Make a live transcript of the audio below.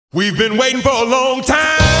We've been waiting for a long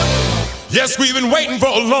time. Yes, we've been waiting for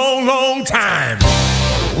a long, long time.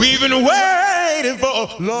 We've been waiting for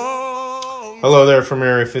a long. Hello there from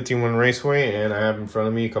Area 51 Raceway, and I have in front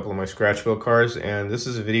of me a couple of my scratch build cars, and this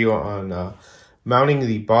is a video on mounting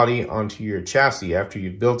the body onto your chassis after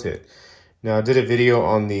you've built it. Now, I did a video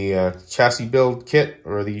on the chassis build kit,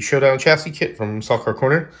 or the Showdown chassis kit from Salt Car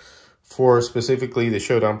Corner, for specifically the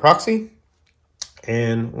Showdown Proxy.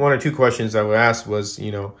 And one or two questions I would ask was,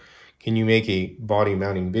 can you make a body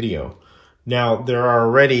mounting video? Now, there are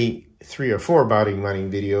already 3 or 4 body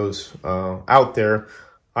mounting videos out there.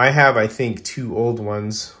 I have, I think, 2 old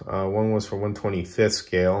ones. One was for 1/25th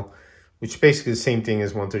scale, which is basically the same thing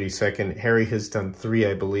as 1/32nd. Harry has done 3,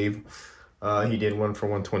 I believe. He did one for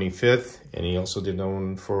 1/25th, and he also did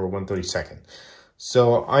one for 1/32nd.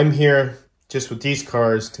 So I'm here just with these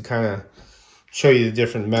cars to kind of show you the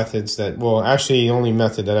different methods that, well, actually the only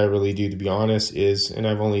method that I really do, to be honest, is, and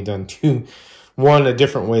I've only done 2, one a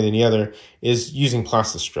different way than the other, is using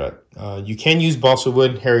plastic strut. You can use balsa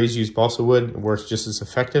wood. Harry's used balsa wood. It works just as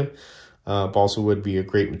effective. Balsa wood would be a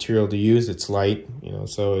great material to use. It's light,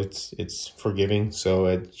 so it's forgiving. So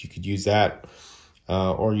you could use that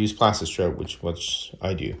or use plastic strut, which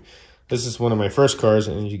I do. This is one of my first cars,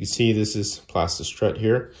 and as you can see, this is plastic strut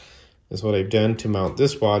here. That's what I've done to mount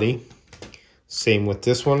this body. Same with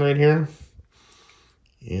this one right here.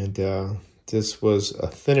 And this was a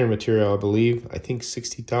thinner material, I believe. I think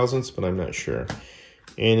 60 thousandths, but I'm not sure.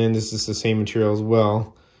 And then this is the same material as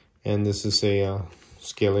well. And this is a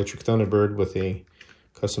Scale Electric Thunderbird with a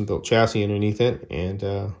custom built chassis underneath it.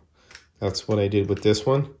 And that's what I did with this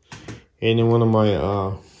one. And in one of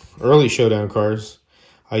my early Showdown cars,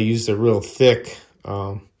 I used a real thick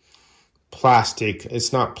plastic.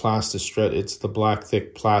 It's not plastic strut, it's the black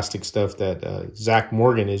thick plastic stuff that Zach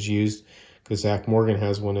Morgan has used, because Zach Morgan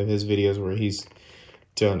has one of his videos where he's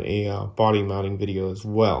done a body mounting video as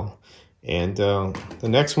well. And the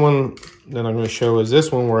next one that I'm going to show is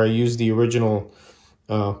this one, where I used the original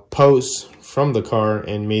posts from the car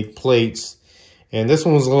and made plates. And this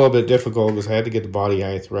one was a little bit difficult because I had to get the body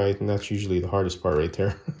height right, and that's usually the hardest part right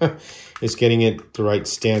there. It's getting it the right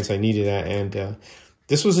stance I needed at. And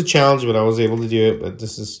this was a challenge, but I was able to do it. But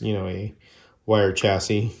this is, a wire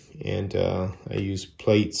chassis, and I used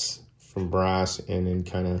plates from brass and then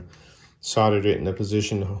kind of soldered it in a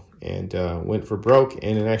position and went for broke,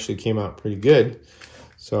 and it actually came out pretty good.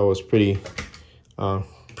 So I was pretty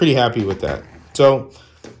happy with that. So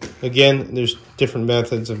again, there's different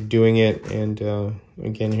methods of doing it, and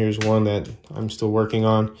again, here's one that I'm still working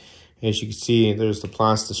on. As you can see, there's the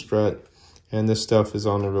plastic strut. And this stuff is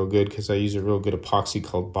on there real good because I use a real good epoxy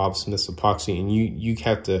called Bob Smith's epoxy. And you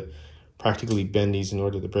have to practically bend these in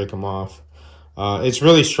order to break them off. It's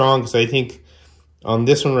really strong because I think on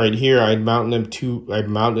this one right here, I mounted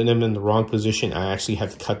them in the wrong position. I actually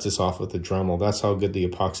had to cut this off with a Dremel. That's how good the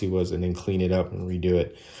epoxy was, and then clean it up and redo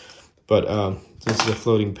it. But this is a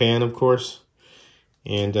floating pan, of course.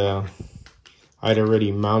 And I'd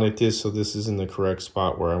already mounted this, so this is in the correct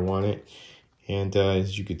spot where I want it. And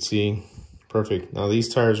as you can see, perfect. Now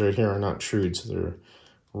these tires right here are not trued, so they're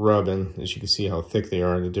rubbing. As you can see how thick they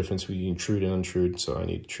are, and the difference between trued and untrued, so I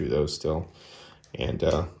need to true those still. And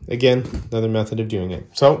again, another method of doing it.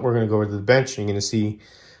 So we're going to go over to the bench, and you're going to see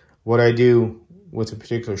what I do with a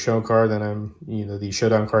particular show car that I'm, the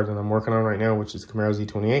Showdown car that I'm working on right now, which is the Camaro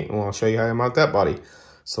Z28, and I'll show you how I mount that body.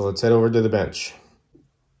 So let's head over to the bench.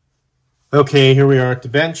 Okay, here we are at the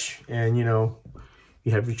bench, and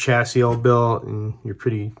you have your chassis all built, and you're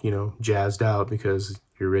pretty, jazzed out because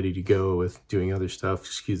you're ready to go with doing other stuff.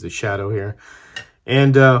 Excuse the shadow here.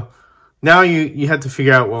 And now you have to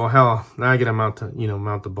figure out, well, hell, now I got to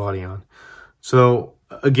mount the body on. So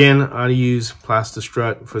again, I use plastic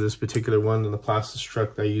strut for this particular one, and the plastic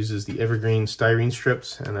strut I use is the Evergreen styrene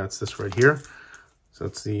strips, and that's this right here. So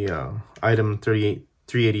it's the item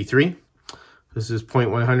 383. This is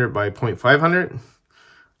 0.100 by 0.500.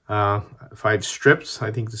 5 strips. I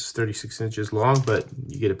think this is 36 inches long, but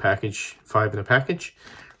you get a package, 5 in a package.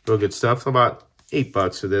 Real good stuff. About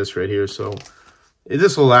 $8 for this right here. So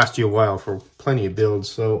this will last you a while for plenty of builds.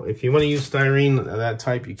 So if you want to use styrene of that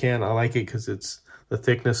type, you can. I like it because it's the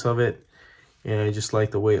thickness of it, and I just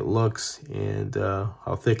like the way it looks, and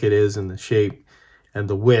how thick it is, and the shape, and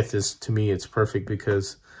the width is, to me, it's perfect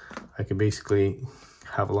because I can basically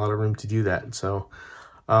have a lot of room to do that. So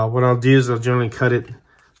what I'll do is I'll generally cut it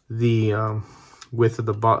the width of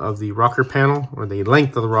the rocker panel, or the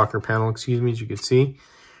length of the rocker panel, excuse me, as you can see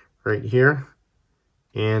right here,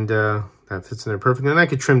 and that fits in there perfectly. And I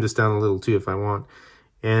could trim this down a little too if I want.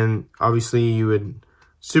 And obviously you would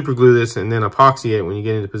super glue this and then epoxy it when you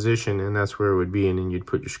get into position, and that's where it would be. And then you'd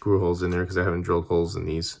put your screw holes in there, because I haven't drilled holes in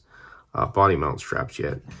these body mount straps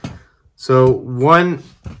yet. So one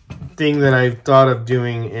thing that I thought of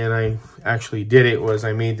doing, and I actually did it, was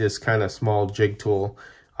I made this kind of small jig tool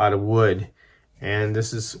out of wood. And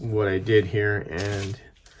this is what I did here. And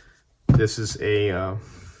this is a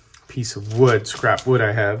piece of wood, scrap wood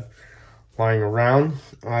I have lying around.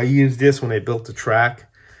 I used this when I built the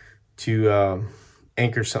track to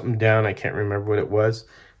anchor something down. I can't remember what it was.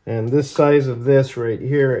 And this size of this right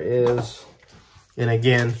here is, and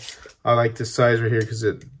again, I like this size right here because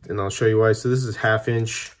it, and I'll show you why. So this is 1/2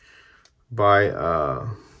 inch by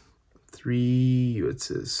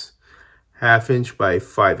 1/2 inch by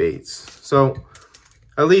 5/8. So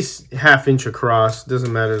at least 1/2 inch across,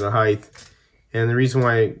 doesn't matter the height. And the reason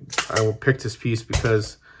why I will pick this piece,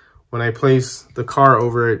 because when I place the car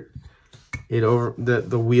over it,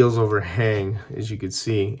 the wheels overhang, as you can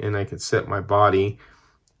see, and I could set my body.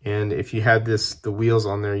 And if you had the wheels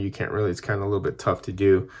on there, you can't really, it's kind of a little bit tough to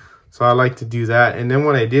do. So I like to do that. And then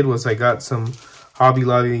what I did was I got some Hobby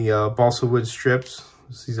Lobby balsa wood strips.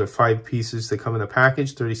 These are 5 pieces that come in a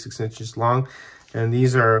package, 36 inches long. And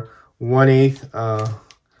these are 1/8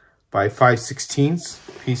 by 5/16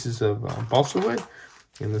 pieces of balsa wood.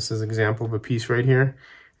 And this is an example of a piece right here.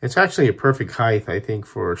 It's actually a perfect height, I think,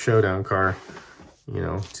 for a Showdown car, you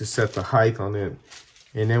know, to set the height on it.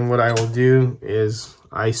 And then what I will do is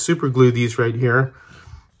I super glue these right here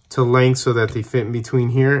to length so that they fit in between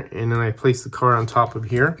here. And then I place the car on top of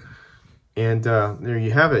here. And there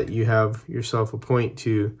you have it. You have yourself a point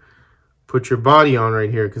to put your body on right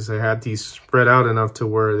here, because I had these spread out enough to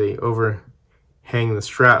where they overhang the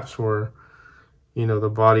straps where, you know, the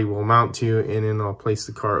body will mount to. And then I'll place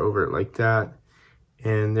the car over it like that.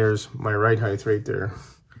 And there's my ride height right there.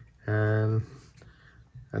 And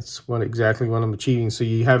that's exactly what I'm achieving. So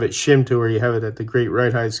you have it shimmed to where you have it at the great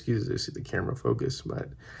ride height. Excuse me, I see the camera focus,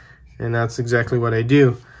 and that's exactly what I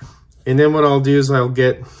do. And then what I'll do is I'll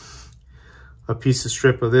get a piece of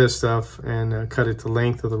strip of this stuff and cut it to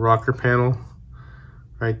length of the rocker panel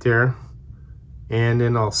right there. And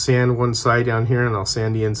then I'll sand one side down here, and I'll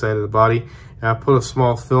sand the inside of the body. And I'll put a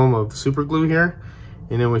small film of super glue here.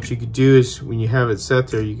 And then what you could do is, when you have it set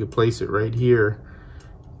there, you could place it right here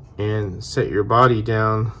and set your body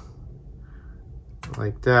down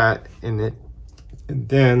like that. And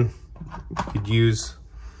then you could use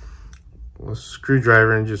a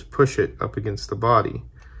screwdriver and just push it up against the body.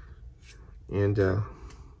 And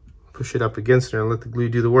push it up against there and let the glue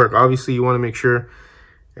do the work. Obviously, you want to make sure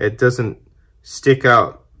it doesn't stick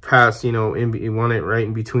out past, you know, you want it right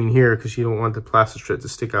in between here, because you don't want the plastic strip to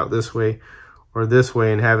stick out this way or this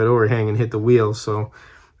way and have it overhang and hit the wheel. So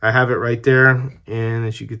I have it right there, and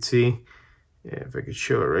as you can see, if I could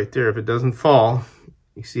show it right there, if it doesn't fall,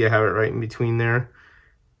 you see I have it right in between there.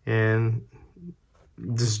 And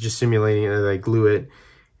this is just simulating that I glue it,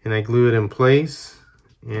 and I glue it in place,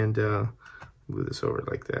 and glue this over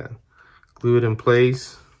like that. Glue it in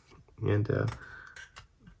place, and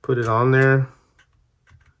put it on there,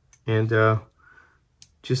 and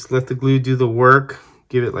just let the glue do the work.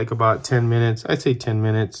 Give it like about 10 minutes. I'd say 10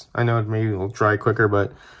 minutes. I know it maybe will dry quicker,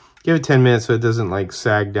 but give it 10 minutes so it doesn't like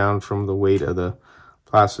sag down from the weight of the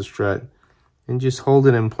plastic strut. And just hold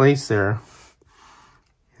it in place there.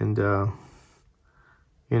 And, you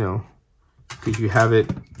know, because you have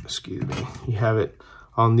it, excuse me, you have it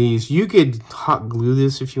on these. You could hot glue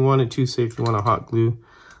this if you wanted to. Say if you want to hot glue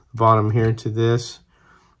the bottom here to this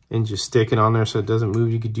and just stick it on there so it doesn't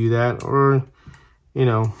move, you could do that. Or, you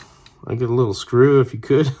know, I get a little screw if you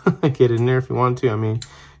could get in there if you want to. I mean,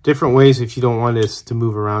 different ways if you don't want this to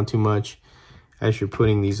move around too much as you're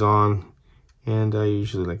putting these on. And I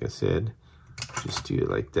usually, like I said, just do it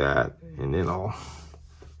like that, and then I'll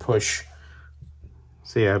push.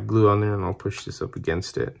 Say I have glue on there, and I'll push this up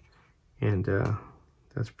against it. And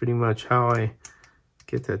that's pretty much how I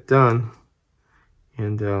get that done.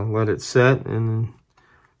 And let it set, and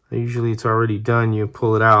then usually it's already done. You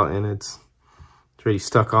pull it out, and it's already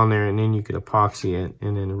stuck on there, and then you could epoxy it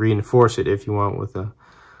and then reinforce it if you want with a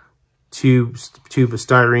tube of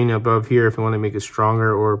styrene above here if you want to make it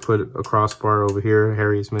stronger, or put a crossbar over here.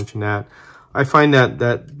 Harry has mentioned that. I find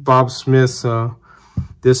that Bob Smith's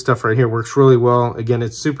this stuff right here works really well. Again,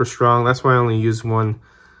 it's super strong. That's why I only use one.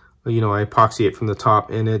 You know, I epoxy it from the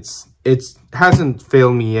top, and it hasn't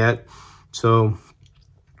failed me yet. So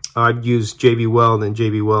I've used JB Weld, and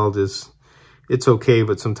JB Weld it's okay,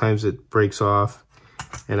 but sometimes it breaks off.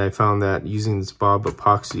 And I found that using this Bob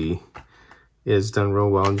epoxy is done real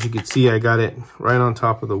well. And as you can see, I got it right on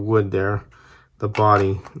top of the wood there, the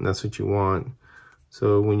body, and that's what you want.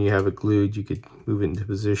 So when you have it glued, you could move it into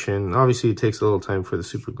position. Obviously, it takes a little time before the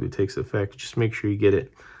super glue takes effect. Just make sure you get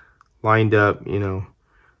it lined up, you know,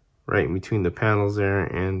 right in between the panels there,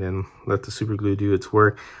 and then let the super glue do its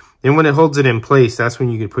work. Then when it holds it in place, that's when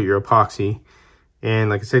you can put your epoxy. And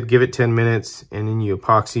like I said, give it 10 minutes, and then you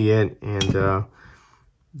epoxy it, and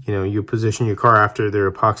you know, you position your car after they're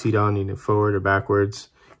epoxied on, either forward or backwards,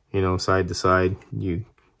 you know, side to side. You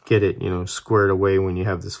get it, you know, squared away when you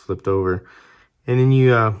have this flipped over. And then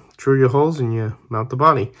you drill your holes and you mount the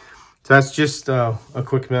body. So that's just a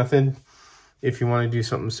quick method. If you want to do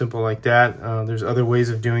something simple like that, there's other ways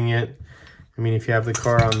of doing it. I mean, if you have the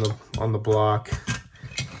car on the block,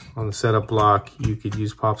 on the setup block, you could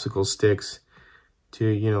use popsicle sticks to,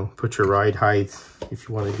 you know, put your ride height. If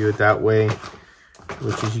you want to do it that way,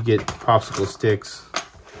 which is you get popsicle sticks,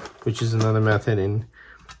 which is another method, and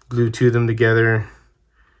glue two of them together,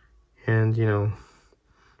 and you know,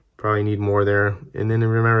 probably need more there. And then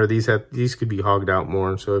remember, these could be hogged out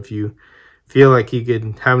more. So if you feel like you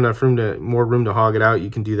could have enough more room to hog it out, you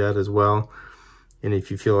can do that as well. And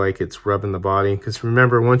if you feel like it's rubbing the body, because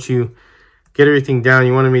remember, once you get everything down,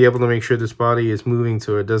 you want to be able to make sure this body is moving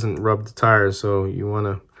so it doesn't rub the tires. So you want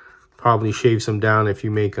to probably shave some down if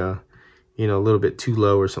you make a, you know, a little bit too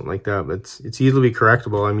low or something like that. But it's easily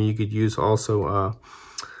correctable. I mean, you could use also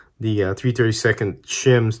the 3/32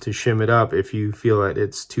 shims to shim it up if you feel that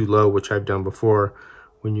it's too low, which I've done before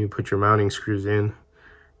when you put your mounting screws in.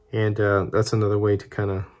 And that's another way to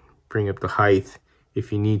kind of bring up the height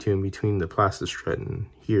if you need to in between the plastic strut and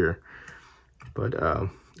here. But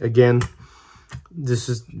again,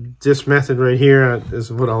 this method right here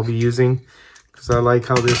is what I'll be using, because I like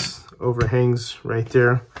how this overhangs right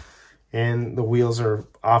there and the wheels are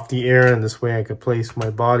off the air, and this way I could place my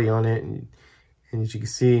body on it, and as you can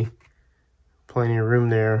see, plenty of room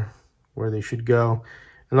there where they should go.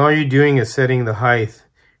 And all you're doing is setting the height,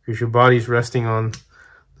 because your body's resting on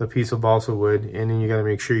the piece of balsa wood, and then you got to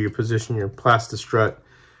make sure you position your plastic strut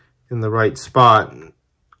in the right spot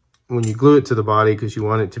when you glue it to the body, because you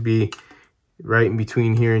want it to be right in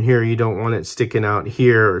between here and here. You don't want it sticking out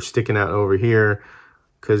here or sticking out over here,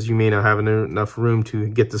 because you may not have enough room to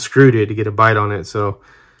get the screw to get a bite on it. So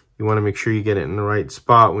you want to make sure you get it in the right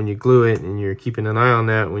spot when you glue it, and you're keeping an eye on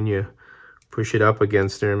that when you push it up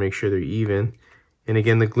against there and make sure they're even. And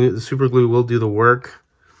again, the super glue will do the work.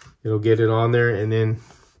 It'll get it on there, and then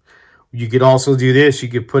you could also do this. You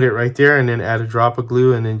could put it right there and then add a drop of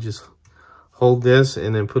glue, and then just hold this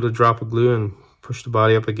and then put a drop of glue and push the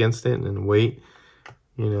body up against it, and then wait.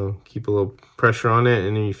 You know, keep a little pressure on it,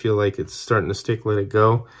 and then you feel like it's starting to stick, let it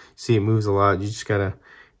go. See, it moves a lot. You just gotta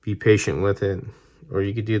be patient with it. Or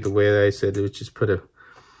you could do it the way that I said, which just put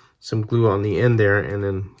some glue on the end there and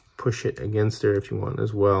then push it against there if you want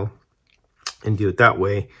as well, and do it that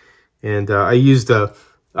way. And I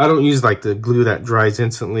don't use like the glue that dries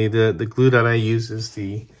instantly. The glue that I use is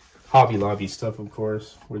the Hobby Lobby stuff, of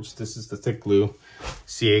course, which this is the thick glue,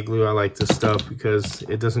 CA glue. I like this stuff because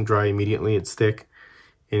it doesn't dry immediately. It's thick,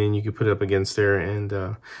 and then you can put it up against there.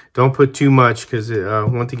 And don't put too much, because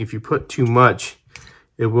one thing, if you put too much,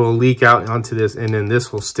 it will leak out onto this, and then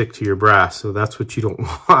this will stick to your brass. So that's what you don't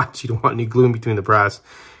want. You don't want any glue in between the brass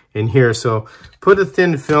and here. So put a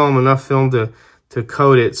thin film, enough film to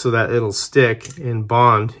coat it so that it'll stick and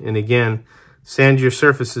bond. And again, sand your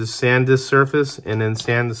surfaces. Sand this surface, and then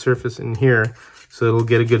sand the surface in here, so it'll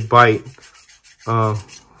get a good bite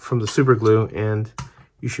from the super glue, and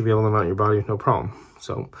you should be able to mount your body with no problem.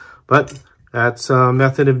 So, but that's a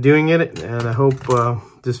method of doing it, and I hope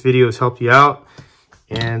this video has helped you out.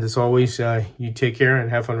 And as always, you take care and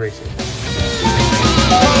have fun racing.